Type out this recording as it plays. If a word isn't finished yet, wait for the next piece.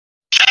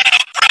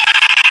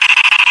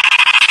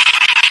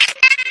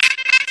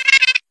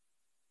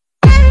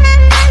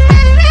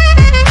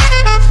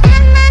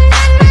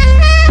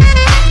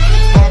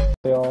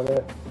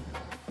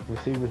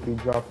receivers be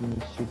dropping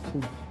this shit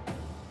too.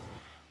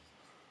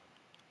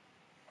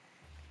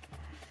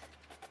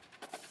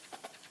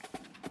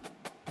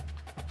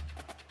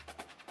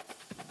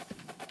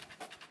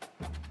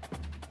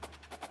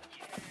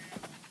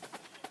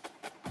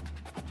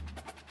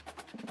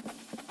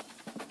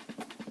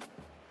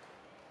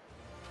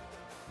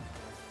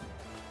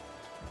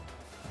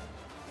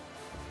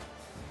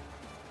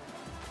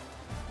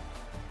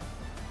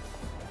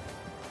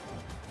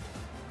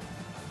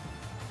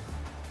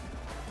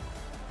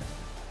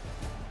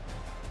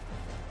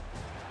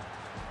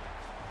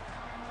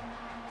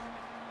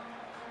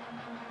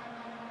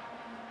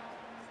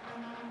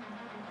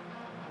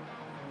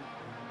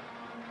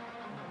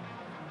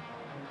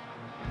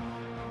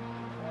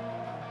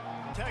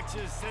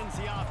 Texas sends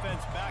the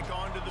offense back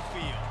onto the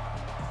field.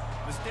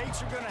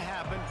 Mistakes are going to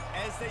happen,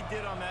 as they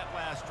did on that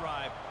last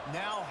drive.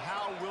 Now,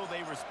 how will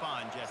they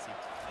respond, Jesse?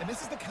 And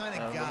this is the kind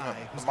of guy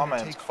who's going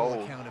to take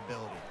full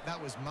accountability.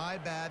 That was my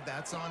bad.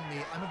 That's on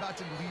me. I'm about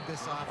to lead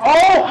this offense.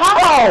 Oh,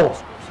 how?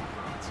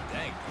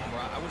 Dang,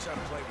 I wish I'd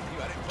have played with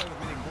you. I didn't play with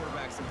many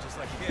quarterbacks that were just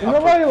like, yeah.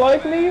 Nobody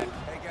like me?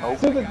 Hey,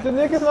 So the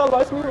niggas not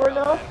like me right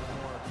now?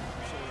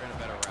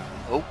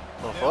 Oh,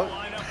 the fuck?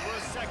 Line up for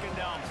a second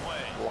down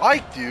play.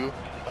 Liked you?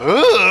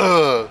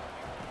 Ugh.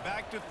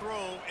 Back to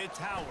throw, it's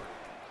Howard.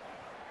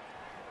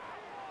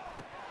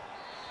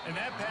 And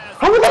that pass.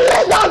 Oh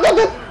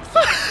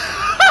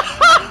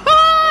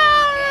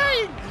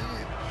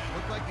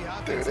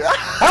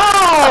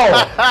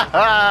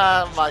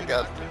my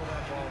god.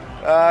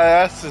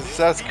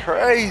 That's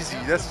crazy.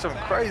 That's some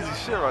crazy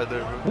shit right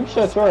there, bro. You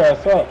shut your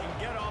ass up.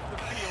 Get off the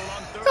field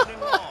on 3rd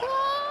and long.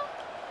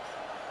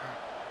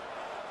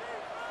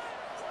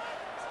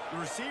 The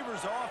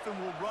receivers often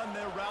will run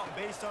their route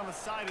based on a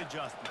side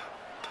adjustment.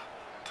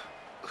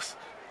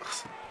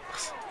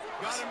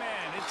 Got a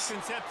man, it's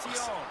Concepcion.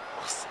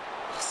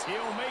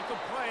 He'll make a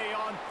play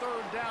on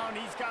 3rd down.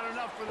 He's got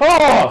enough for the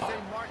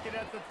they mark it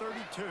at the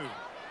 32.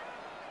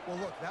 Well,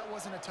 look, that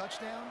wasn't a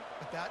touchdown,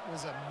 but that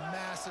was a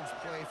massive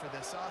play for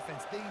this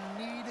offense. They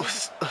needed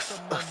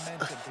some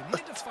momentum. They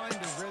needed to find a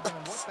rhythm,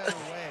 and what better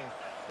way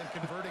than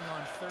converting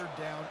on 3rd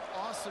down.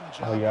 Awesome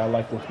job. Oh yeah, I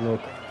like this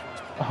look.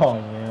 Oh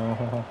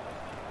yeah.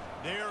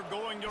 They're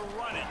going to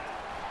run it.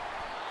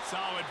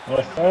 Solid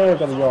Yes, sir,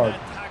 got a yard.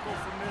 tackle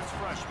from this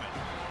freshman.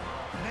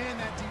 Man,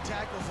 that D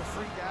tackle's a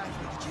freak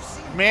athlete. Did you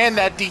see him? Man,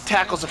 that D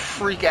tackle's a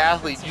freak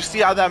athlete. You see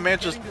how that man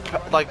just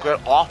like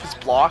got off his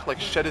block,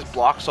 like shed his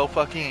block so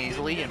fucking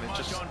easily, and it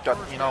just got,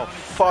 you know,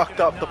 fucked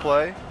up the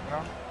play. You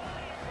know?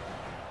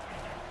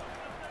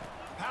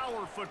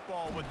 Power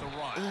football with the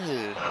run.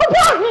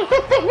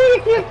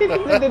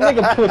 The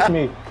nigga pushed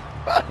me.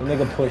 The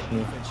nigga pushed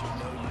me.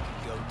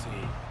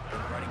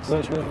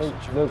 Look, he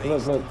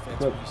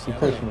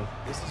pushed me.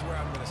 This is where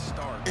I'm going to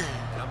start,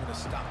 and I'm going to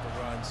stop the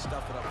run,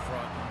 stuff it up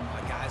front.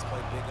 My guys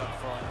play big up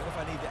front, and if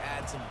I need to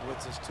add some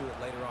blitzes to it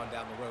later on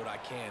down the road, I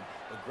can.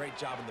 But great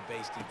job in the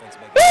base defense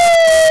making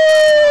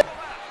it.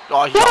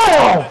 Oh,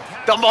 yeah.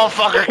 The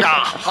motherfucker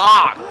got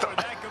hot.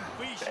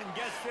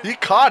 He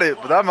caught it,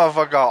 but that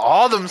motherfucker got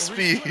all them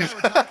speed. Damn.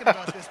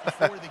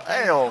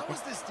 How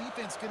is this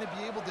defense going to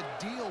be able to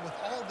deal with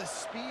all the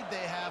speed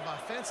they have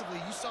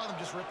offensively? You saw them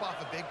just rip off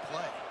a big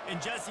play.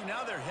 And Jesse,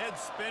 now their head's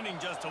spinning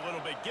just a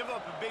little bit. Give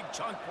up a big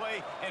chunk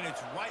play, and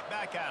it's right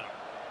back at them.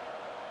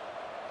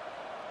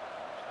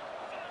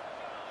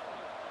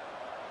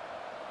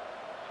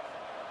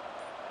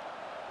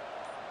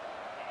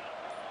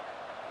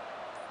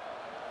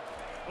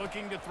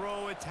 Looking to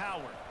throw, it's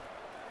Howard.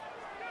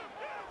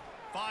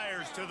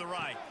 Fires to the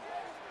right.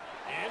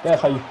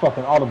 That's how you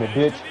fucking audible,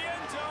 bitch.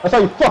 That's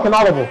how you fucking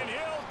audible.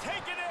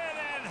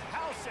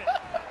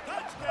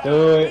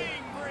 Do it.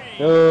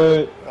 Do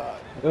it.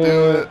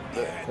 Do it.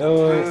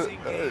 Do it.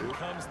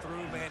 Comes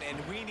through, man, and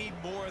we need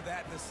more of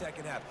that in the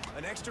second half.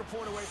 An extra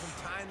point away from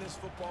tying this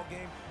football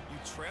game. You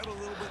trailed a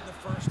little bit in the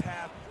first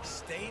half,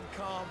 stayed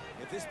calm.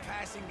 If this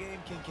passing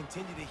game can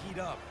continue to heat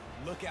up,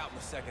 look out in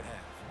the second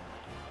half.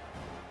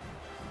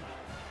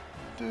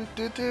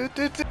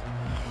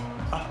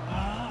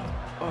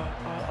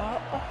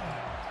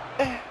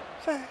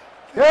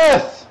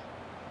 Yes!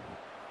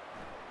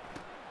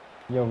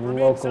 Yo, from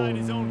inside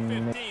his own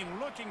 15,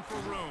 looking for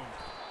room.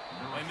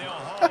 And they'll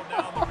haul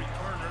down the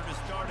returner to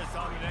start us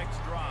on the next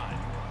drive.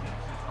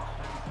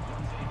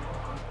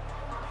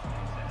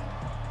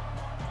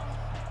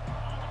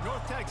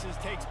 North Texas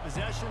takes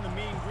possession. The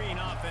Mean Green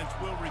offense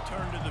will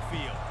return to the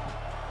field.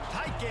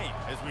 Tight game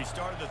as we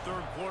start the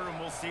 3rd quarter, and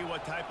we'll see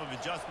what type of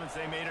adjustments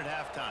they made at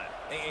halftime.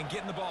 And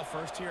getting the ball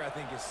first here, I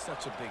think, is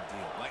such a big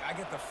deal. Like, I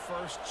get the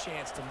first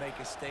chance to make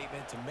a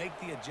statement, to make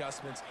the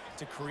adjustments,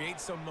 to create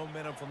some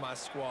momentum for my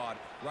squad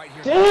right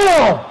here.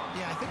 Damn!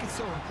 Yeah, I think it's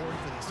so important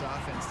for this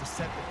offense to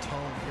set the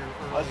tone here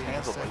early in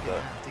the second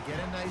half. To get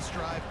a nice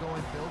drive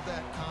going, build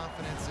that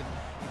confidence, and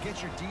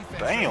get your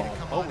defense ready to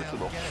come over on to out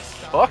the and get a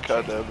stop fuck and out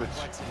of change that bitch.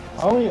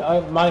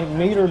 complexity. My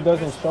meter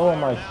doesn't show on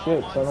my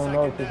shit, so I don't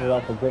know if this is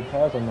like a good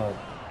pass or not.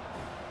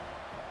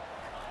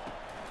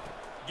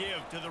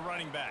 Give to the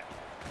running back.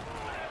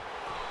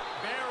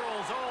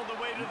 Barrels all the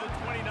way to the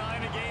 29,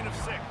 a gain of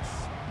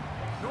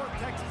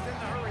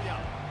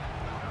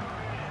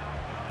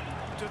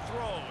to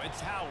throw.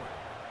 It's Howard.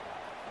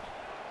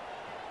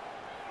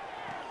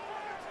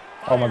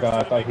 Oh my god,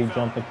 I thought he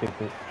jumped and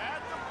kicked it.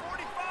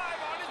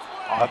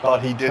 I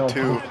thought he did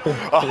too.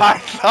 I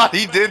thought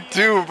he did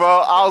too,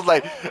 bro. I was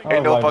like,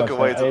 ain't no fucking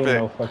way it's a pick.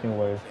 No fucking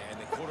way.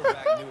 And the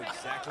quarterback knew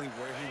exactly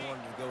where he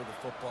wanted to go with the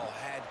football,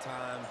 had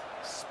time,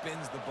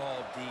 spins the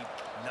ball deep.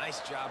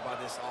 Nice job by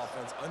this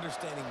offense,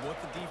 understanding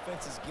what the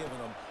defense is giving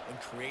them and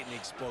creating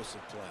explosive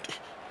play.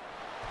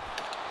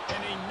 And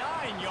a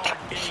 9-yard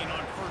gain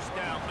on first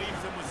down leaves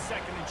them with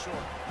 2nd and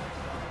short.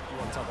 You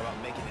want to talk about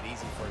making it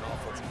easy for an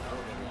offensive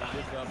coordinator to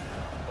pick up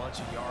a bunch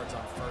of yards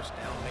on first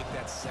down, make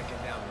that 2nd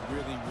down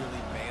really,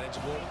 really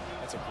manageable.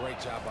 That's a great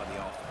job by the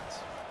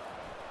offense.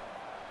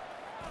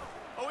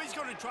 Oh, he's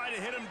going to try to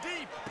hit him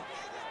deep.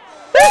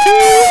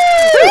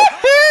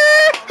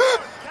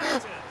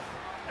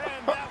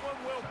 And that one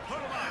will put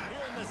him up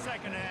here in the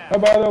 2nd half. How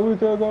about that? We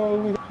could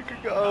go. We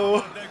could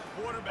go. The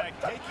quarterback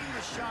taking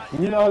the shot.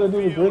 You know how to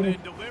do the gritty?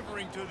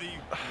 Delivering to the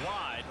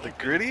wide. The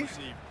gritty?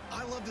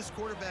 I love this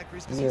quarterback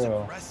because he's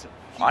aggressive.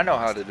 I know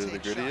how to do the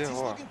gritty. Yeah,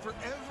 wow.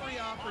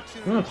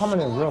 You're not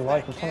talking in real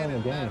life. I'm talking in the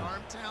game.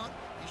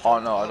 Oh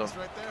no, I don't.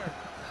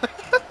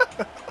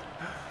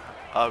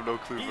 I have no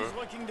clue, bro. He's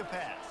looking to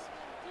pass.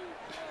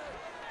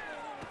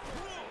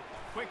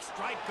 Quick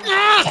strike. They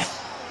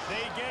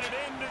get it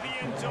into the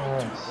end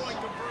zone. 2-point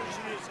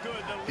conversion is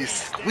good. He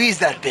squeezed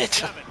that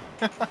bitch.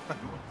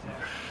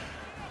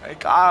 Thank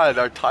God,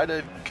 our tight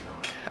end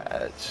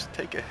catch.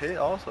 Take a hit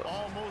also.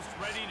 Almost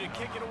ready to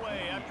kick it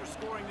away after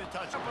scoring the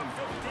touchdown.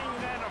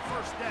 15 and a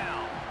first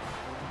down.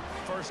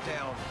 First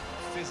down,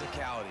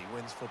 physicality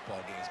wins football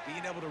games.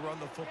 Being able to run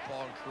the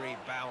football and create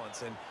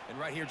balance. And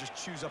right here, just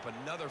choose up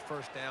another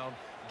first down.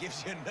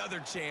 Gives you another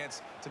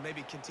chance to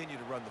maybe continue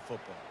to run the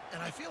football.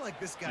 And I feel like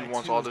this guy, he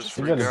wants all this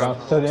free you gotta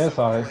bounce to the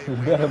inside. You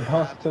gotta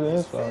bounce to the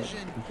inside.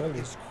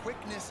 His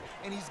quickness,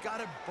 and he's got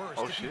to burst.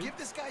 Oh, if shit. you give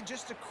this guy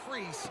just a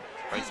crease,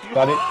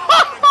 got it.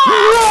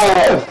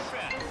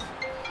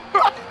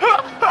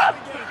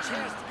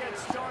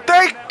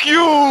 Thank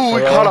you!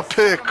 We caught a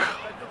pick.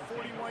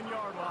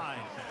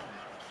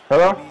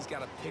 Hello? He's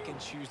got to pick and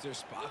choose their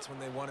spots when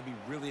they want to be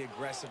really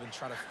aggressive and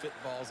try to fit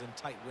balls in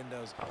tight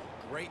windows.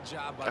 Great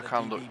job by the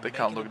DB. They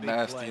kind of look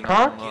nasty.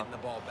 Huh? Getting the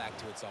ball back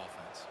to its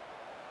offense.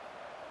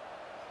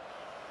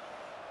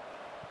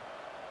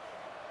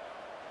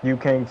 You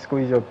can't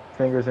squeeze your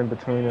fingers in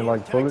between and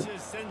like pull it?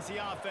 Texas sends the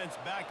offense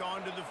back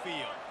onto the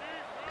field.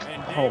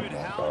 And Oh David my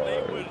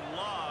Halliday God. would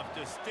love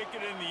to stick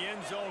it in the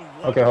end zone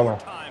Okay, hold more on.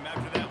 time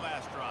after that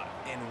last drive.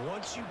 And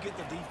once you get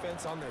the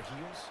defense on their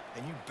heels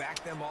and you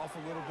back them off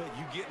a little bit,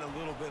 you get in a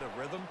little bit of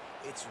rhythm,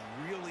 it's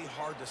really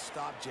hard to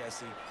stop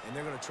Jesse, and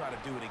they're going to try to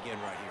do it again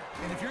right here.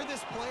 And if you're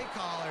this play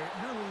caller,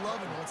 you're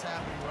loving what's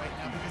happening right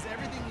now because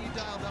everything you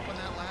dialed up on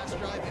that last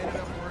drive ended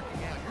up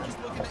working out. You're just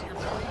looking at your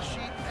play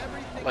sheet,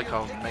 everything. Like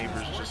how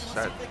neighbors just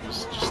sat,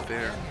 was just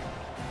there.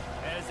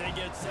 As they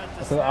get set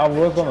to So I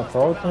was gonna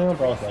throw it to him,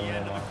 but I was like,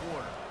 never mind.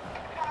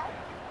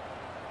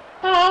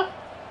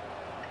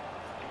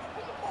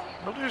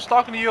 Nobody's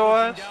talking to your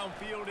ass.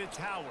 Downfield, it's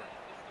Howard.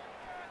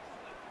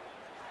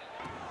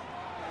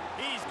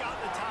 He's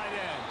got the tight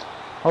end.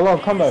 Hold on,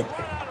 come back. He's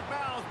run out of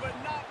bounds, but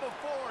not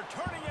before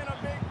turning in a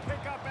big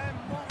pickup and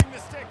moving the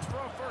sticks for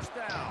a first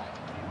down.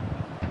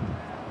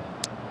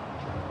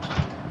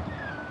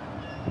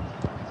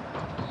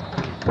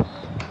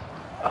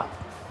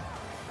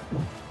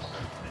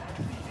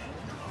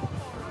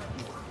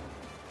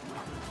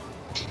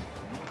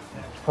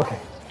 Okay.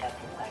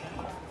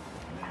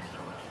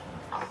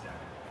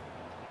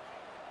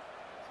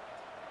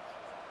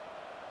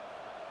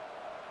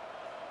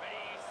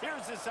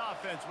 Here's this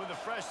offense with a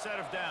fresh set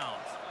of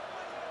downs.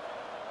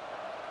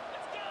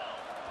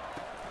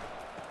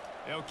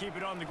 They'll keep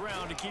it on the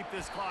ground to keep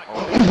this clock.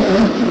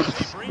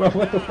 Bro,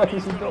 what the fuck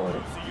is he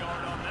doing?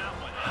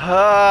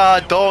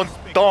 Don't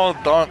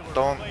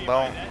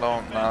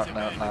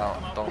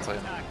say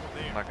it.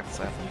 I'm not gonna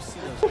say it.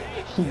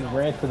 He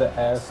ran to the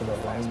ass of the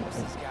line.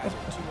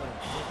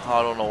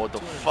 I don't know what the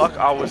fuck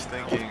I was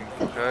thinking.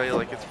 Okay,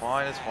 like it's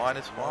fine, it's fine,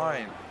 it's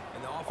fine.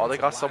 Oh, they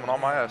got someone on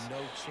my ass.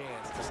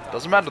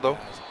 Doesn't matter though.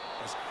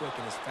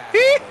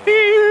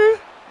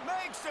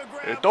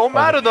 It don't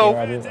matter though.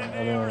 I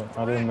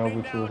didn't know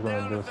what you was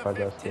gonna do, so I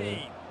got scared.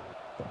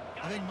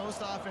 I think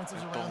most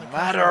offenses around the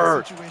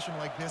matter. country in a situation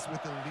like this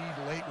with the lead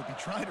late would be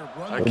trying to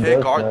run. I the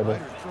can't ball guard.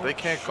 right or throw They it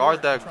can't short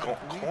guard that to try to lead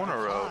the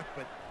corner out. clock,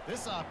 but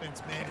this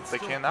offense, man, it's They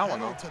still can't that one,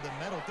 pedal though. to the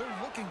metal.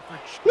 They're looking for.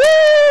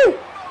 Woo!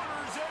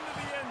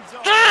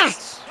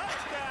 Yes!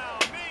 Touchdown,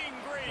 Mean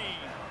Green.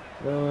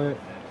 Good.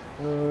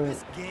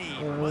 This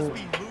game must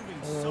be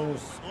moving so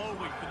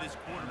slowly for this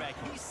quarterback.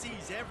 He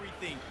sees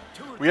everything.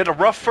 We had a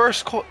rough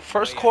first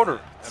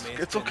quarter.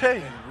 It's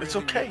okay. It's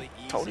okay.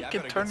 Tony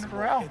can turn it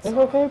around. It's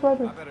okay,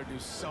 brother.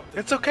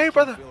 It's okay,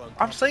 brother.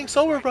 I'm saying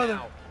sober, brother.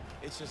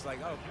 It's just like,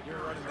 oh, you're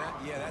running that?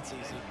 Yeah, that's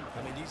easy.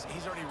 I mean, he's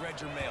already read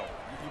your mail.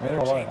 You I better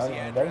ain't gonna lie, change the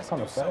that address, was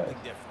kinda do something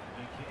fast.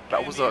 different.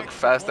 That was a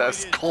fast-ass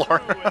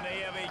score.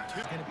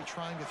 He's going to be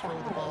trying to throw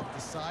the ball to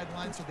the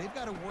sideline, so they've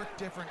got to work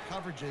different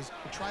coverages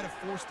to try to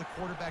force the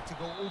quarterback to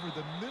go over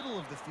the middle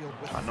of the field.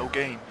 Got no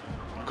game.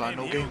 You got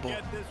no game ball.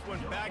 Get this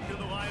one back to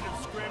the line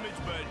of scrimmage,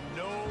 but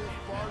no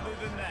farther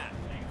than that.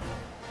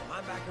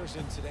 Linebackers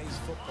in today's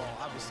football,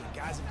 obviously,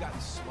 guys have gotten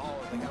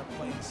smaller. They got to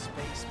play in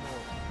space more,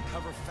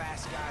 cover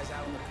fast guys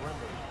out on the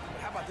perimeter.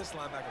 But how about this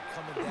linebacker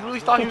coming down? I really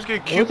thought he was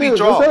getting Was QB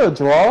draw. that a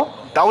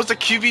draw? That was the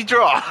QB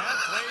draw.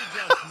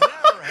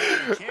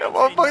 That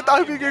motherfucker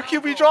thought he was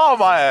getting QB draw on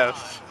my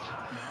ass.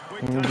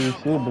 He didn't do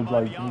shit, but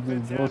like, he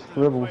did no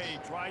scribbles.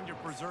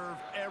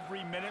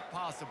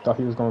 Thought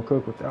he was gonna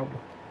cook with that one.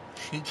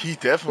 He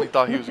definitely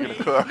thought he was gonna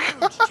cook.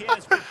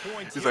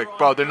 He's like,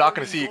 bro, they're not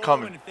gonna see it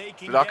coming.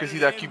 They're not gonna see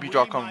that QB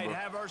draw coming, bro.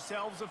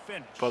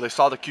 Bro, they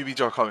saw the QB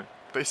draw coming.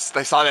 They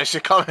saw that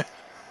shit coming.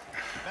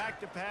 Back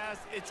to pass,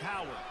 it's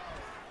Howard.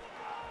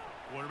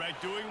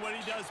 Quarterback doing what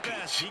he does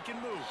best. He can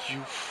move.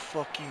 You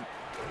fucking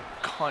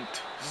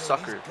cunt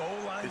sucker.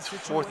 It's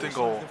 4th and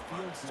goal.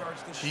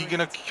 He's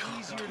gonna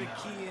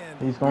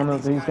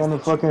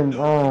fucking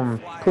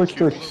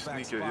push.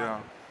 Sneak it, yeah.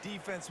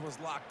 Defense was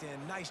locked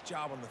in. Nice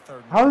job on the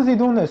third. How is he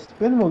doing that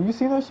spin move? You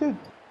seen that shit?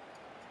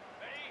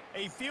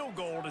 A field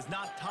goal does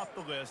not top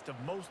the list of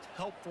most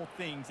helpful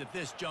things at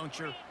this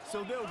juncture,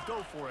 so they'll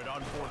go for it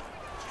on 4th.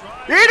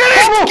 He did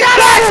it! Get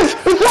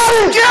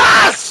it!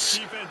 Yes!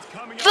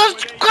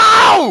 Just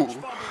go!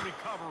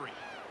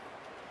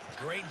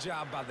 Great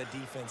job by the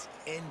defense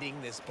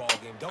ending this ball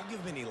game. Don't give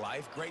him any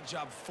life. Great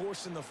job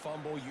forcing the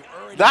fumble. You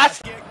already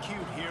That's get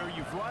cute here.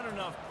 You've run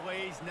enough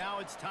plays. Now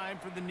it's time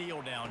for the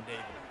kneel down,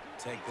 David.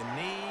 Take the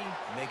knee,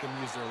 make them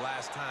use their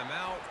last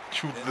timeout.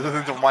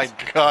 Oh my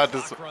god,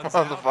 this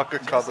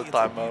motherfucker called the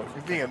timeout.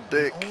 You're being a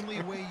dick. The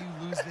only way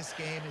you lose this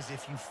game is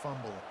if you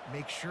fumble.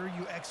 Make sure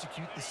you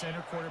execute the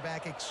center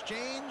quarterback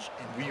exchange.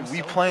 And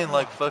We playing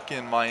like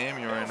fucking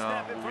Miami right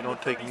now. We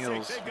don't take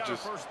kneels. We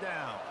just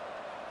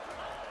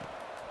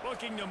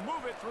looking to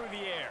move it through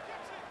the air.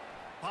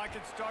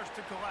 Pocket starts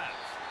to collapse.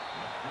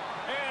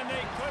 And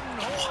they couldn't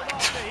hold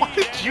off the heat. Why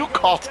did you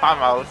call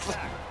timeouts?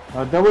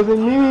 That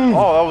wasn't me.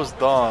 Oh, that was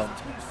dumb.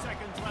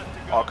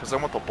 Oh, because I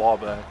want the ball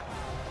back.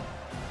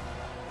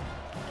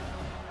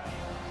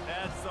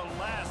 That's the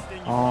last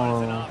thing you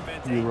want as an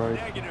offense. You're right.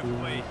 Negative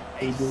play,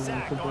 a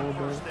sack on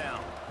 1st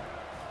down.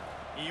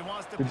 He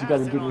wants to pass it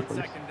on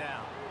 2nd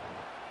down.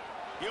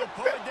 He'll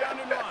pull it down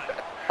and run.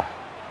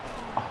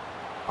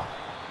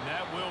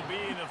 That will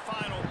be the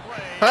final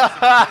play.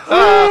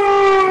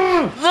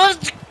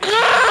 Let's go!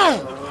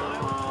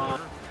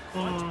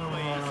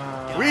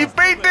 We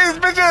beat these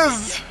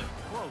bitches!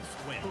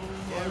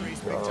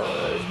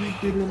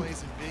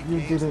 You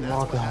didn't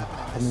walk out.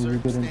 I mean, you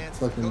didn't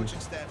fucking.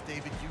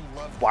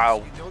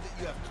 Wow.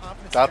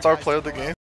 That's our play of the game.